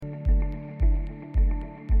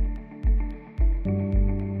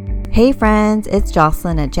Hey friends, it's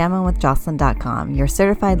Jocelyn at jamminwithjocelyn.com, your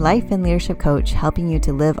certified life and leadership coach helping you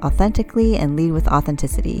to live authentically and lead with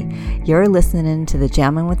authenticity. You're listening to the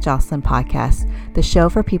Jammin' with Jocelyn podcast, the show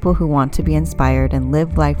for people who want to be inspired and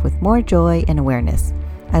live life with more joy and awareness.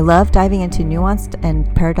 I love diving into nuanced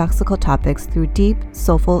and paradoxical topics through deep,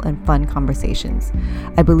 soulful, and fun conversations.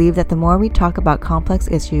 I believe that the more we talk about complex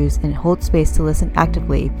issues and hold space to listen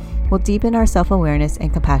actively, we'll deepen our self-awareness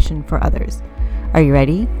and compassion for others. Are you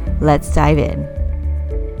ready? Let's dive in.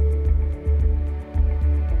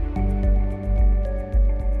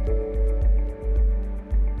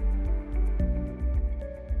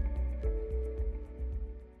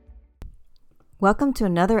 Welcome to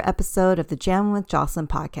another episode of the Jammin' with Jocelyn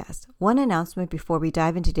podcast. One announcement before we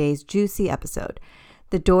dive into today's juicy episode.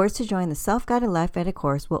 The doors to join the Self-Guided Life Edit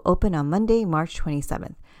course will open on Monday, March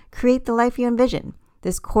 27th. Create the life you envision.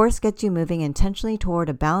 This course gets you moving intentionally toward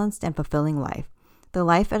a balanced and fulfilling life. The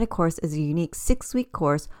Life Edit course is a unique 6-week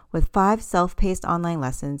course with 5 self-paced online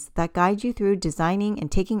lessons that guide you through designing and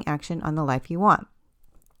taking action on the life you want.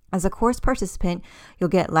 As a course participant, you'll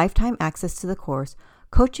get lifetime access to the course,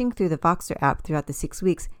 coaching through the Voxer app throughout the 6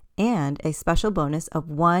 weeks, and a special bonus of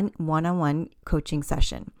one one-on-one coaching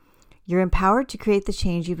session. You're empowered to create the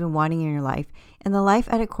change you've been wanting in your life, and the Life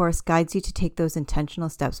Edit course guides you to take those intentional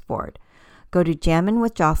steps forward. Go to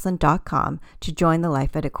jamminwithjocelyn.com to join the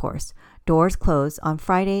Life Edit course. Doors close on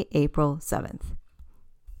Friday, April 7th.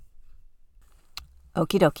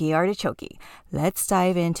 Okie dokie artichoke. Let's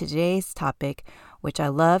dive into today's topic, which I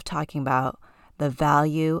love talking about, the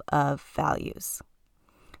value of values.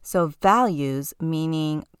 So values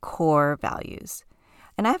meaning core values.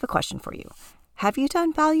 And I have a question for you. Have you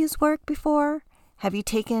done values work before? Have you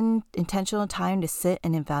taken intentional time to sit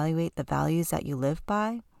and evaluate the values that you live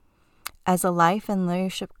by? As a life and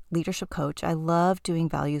leadership coach, I love doing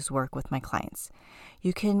values work with my clients.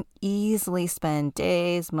 You can easily spend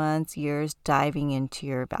days, months, years diving into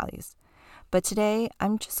your values. But today,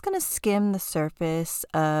 I'm just going to skim the surface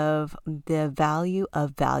of the value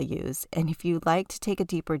of values. And if you'd like to take a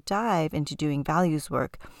deeper dive into doing values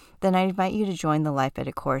work, then I invite you to join the Life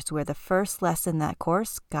Edit course, where the first lesson in that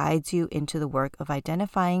course guides you into the work of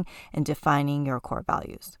identifying and defining your core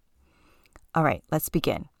values. All right, let's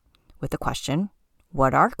begin with the question,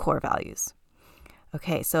 what are core values?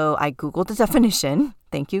 Okay, so I Googled the definition.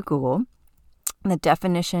 Thank you, Google. And the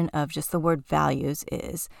definition of just the word values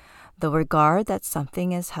is the regard that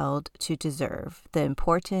something is held to deserve, the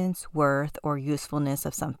importance, worth, or usefulness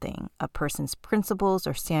of something, a person's principles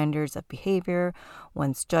or standards of behavior,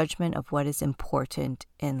 one's judgment of what is important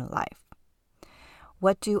in life.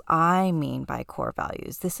 What do I mean by core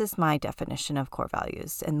values? This is my definition of core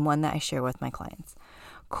values and one that I share with my clients.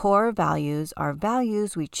 Core values are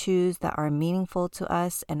values we choose that are meaningful to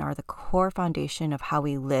us and are the core foundation of how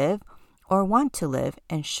we live or want to live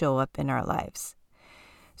and show up in our lives.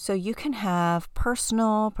 So you can have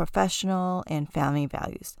personal, professional, and family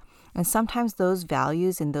values. And sometimes those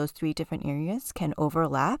values in those 3 different areas can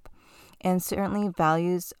overlap. And certainly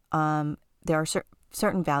values, there are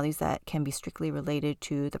certain values that can be strictly related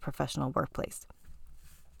to the professional workplace.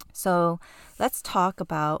 So let's talk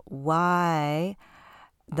about why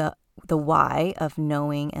the why of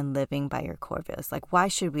knowing and living by your core values. Like, why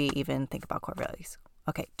should we even think about core values?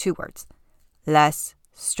 Okay, 2 words. Less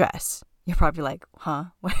stress. You're probably like, huh?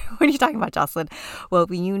 What are you talking about, Jocelyn? Well,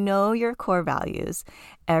 when you know your core values,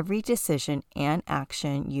 every decision and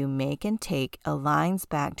action you make and take aligns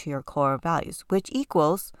back to your core values, which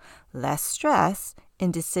equals less stress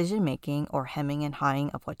in decision-making or hemming and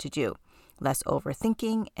hawing of what to do, less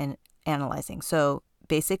overthinking and analyzing. So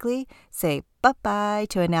basically, say bye-bye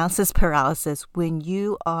to analysis paralysis when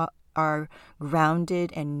you are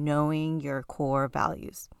grounded and knowing your core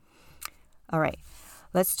values. All right.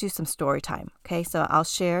 Let's do some story time. Okay, so I'll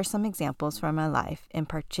share some examples from my life, in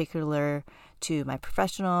particular to my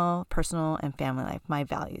professional, personal, and family life, my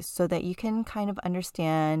values, so that you can kind of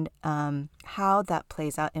understand how that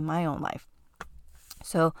plays out in my own life.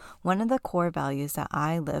 So one of the core values that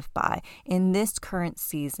I live by in this current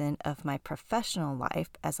season of my professional life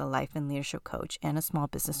as a life and leadership coach and a small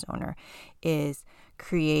business owner is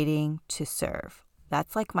creating to serve.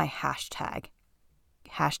 That's like my hashtag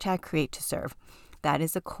create to serve. That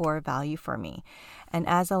is a core value for me. And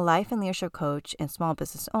as a life and leadership coach and small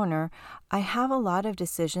business owner, I have a lot of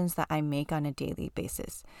decisions that I make on a daily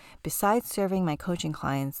basis. Besides serving my coaching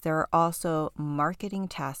clients, there are also marketing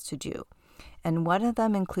tasks to do. And one of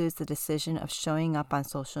them includes the decision of showing up on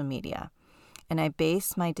social media. And I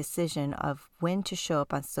base my decision of when to show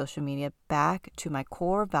up on social media back to my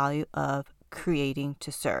core value of creating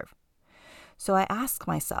to serve. So I ask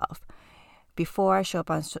myself, before I show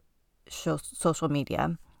up on social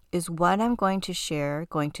media? Is what I'm going to share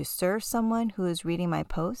going to serve someone who is reading my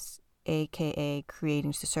posts, aka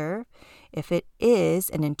creating to serve? If it is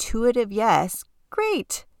an intuitive yes,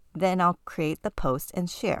 great. Then I'll create the post and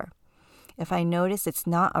share. If I notice it's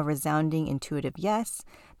not a resounding intuitive yes,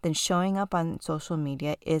 then showing up on social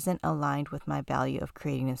media isn't aligned with my value of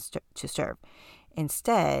creating to serve.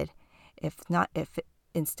 Instead,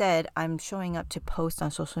 I'm showing up to post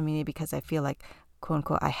on social media because I feel like, quote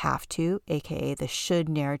unquote, I have to, aka the should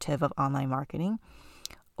narrative of online marketing,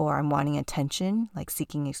 or I'm wanting attention, like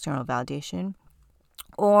seeking external validation,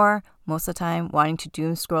 or most of the time wanting to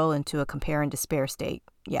doom scroll into a compare and despair state.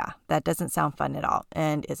 Yeah, that doesn't sound fun at all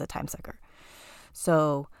and is a time sucker.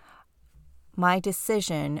 So my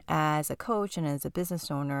decision as a coach and as a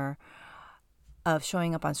business owner of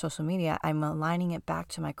showing up on social media, I'm aligning it back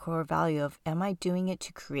to my core value of, am I doing it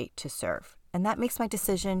to create to serve? And that makes my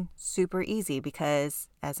decision super easy because,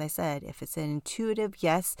 as I said, if it's an intuitive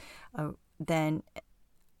yes, then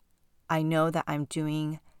I know that I'm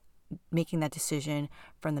making that decision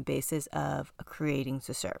from the basis of creating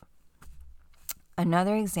to serve.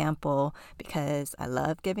 Another example, because I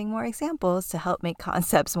love giving more examples to help make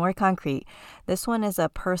concepts more concrete. This one is a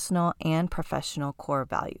personal and professional core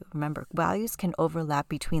value. Remember, values can overlap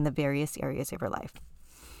between the various areas of your life.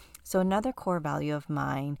 So another core value of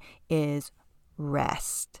mine is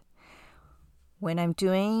rest. When I'm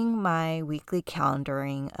doing my weekly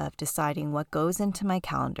calendaring of deciding what goes into my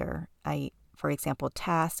calendar, for example,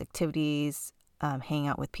 tasks, activities, hang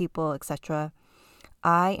out with people, etc.,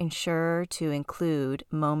 I ensure to include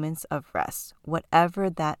moments of rest, whatever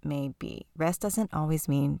that may be. Rest doesn't always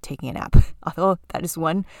mean taking a nap, although that is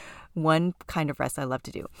one kind of rest I love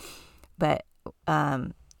to do. But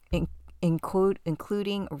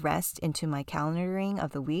including rest into my calendaring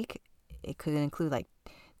of the week, it could include like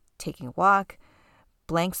taking a walk,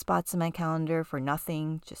 blank spots in my calendar for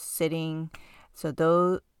nothing, just sitting. So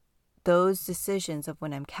those decisions of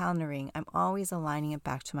when I'm calendaring, I'm always aligning it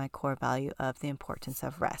back to my core value of the importance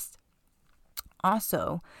of rest.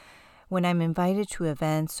 Also, when I'm invited to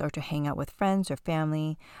events or to hang out with friends or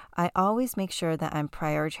family, I always make sure that I'm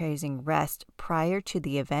prioritizing rest prior to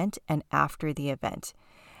the event and after the event.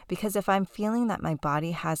 Because if I'm feeling that my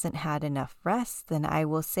body hasn't had enough rest, then I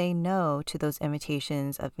will say no to those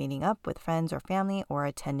invitations of meeting up with friends or family or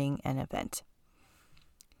attending an event.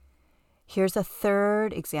 Here's a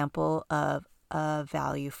third example of a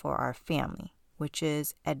value for our family, which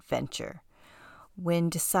is adventure. When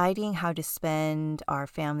deciding how to spend our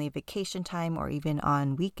family vacation time or even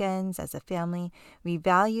on weekends as a family, we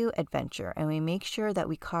value adventure and we make sure that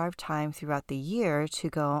we carve time throughout the year to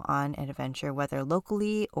go on an adventure, whether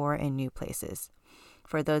locally or in new places.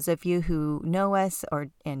 For those of you who know us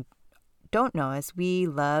and don't know us, we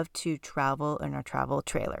love to travel in our travel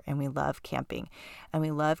trailer and we love camping and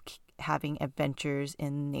we love having adventures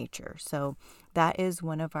in nature. So that is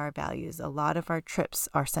one of our values. A lot of our trips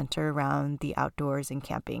are centered around the outdoors and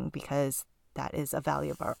camping because that is a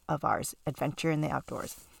value of ours, adventure in the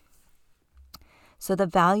outdoors. So the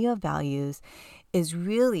value of values is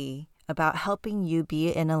really about helping you be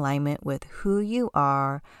in alignment with who you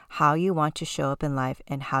are, how you want to show up in life,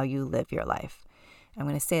 and how you live your life. I'm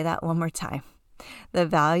going to say that one more time. The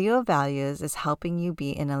value of values is helping you be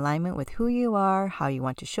in alignment with who you are, how you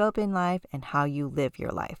want to show up in life, and how you live your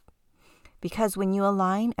life. Because when you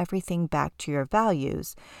align everything back to your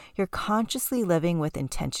values, you're consciously living with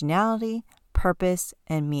intentionality, purpose,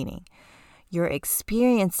 and meaning. You're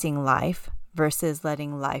experiencing life versus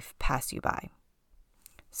letting life pass you by.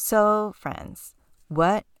 So, friends,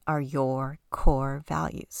 what are your core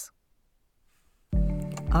values?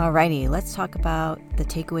 Alrighty, let's talk about the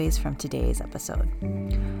takeaways from today's episode.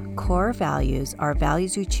 Core values are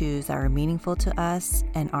values we choose that are meaningful to us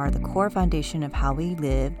and are the core foundation of how we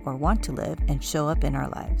live or want to live and show up in our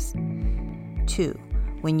lives. 2.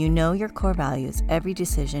 When you know your core values, every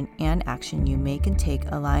decision and action you make and take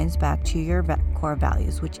aligns back to your core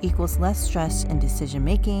values, which equals less stress in decision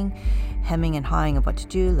making, hemming and hawing of what to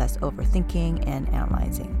do, less overthinking and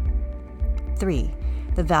analyzing. 3.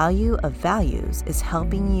 The value of values is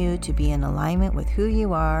helping you to be in alignment with who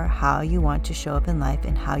you are, how you want to show up in life,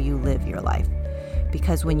 and how you live your life.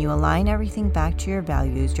 Because when you align everything back to your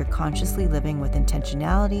values, you're consciously living with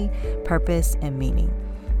intentionality, purpose, and meaning.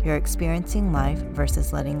 You're experiencing life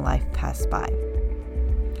versus letting life pass by.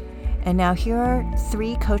 And now here are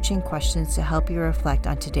 3 coaching questions to help you reflect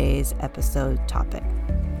on today's episode topic.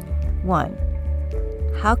 1.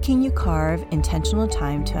 How can you carve intentional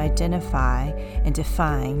time to identify and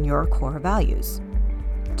define your core values?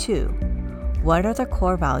 2. What are the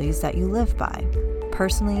core values that you live by,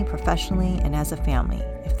 personally, professionally, and as a family?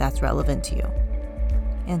 If that's relevant to you.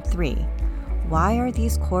 And 3, why are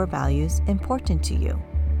these core values important to you?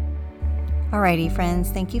 Alrighty, friends,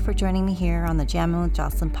 thank you for joining me here on the Jammin' with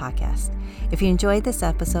Jocelyn podcast. If you enjoyed this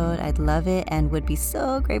episode, I'd love it and would be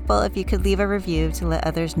so grateful if you could leave a review to let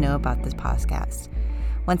others know about this podcast.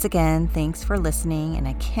 Once again, thanks for listening, and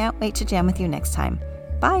I can't wait to jam with you next time.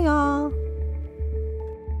 Bye, y'all.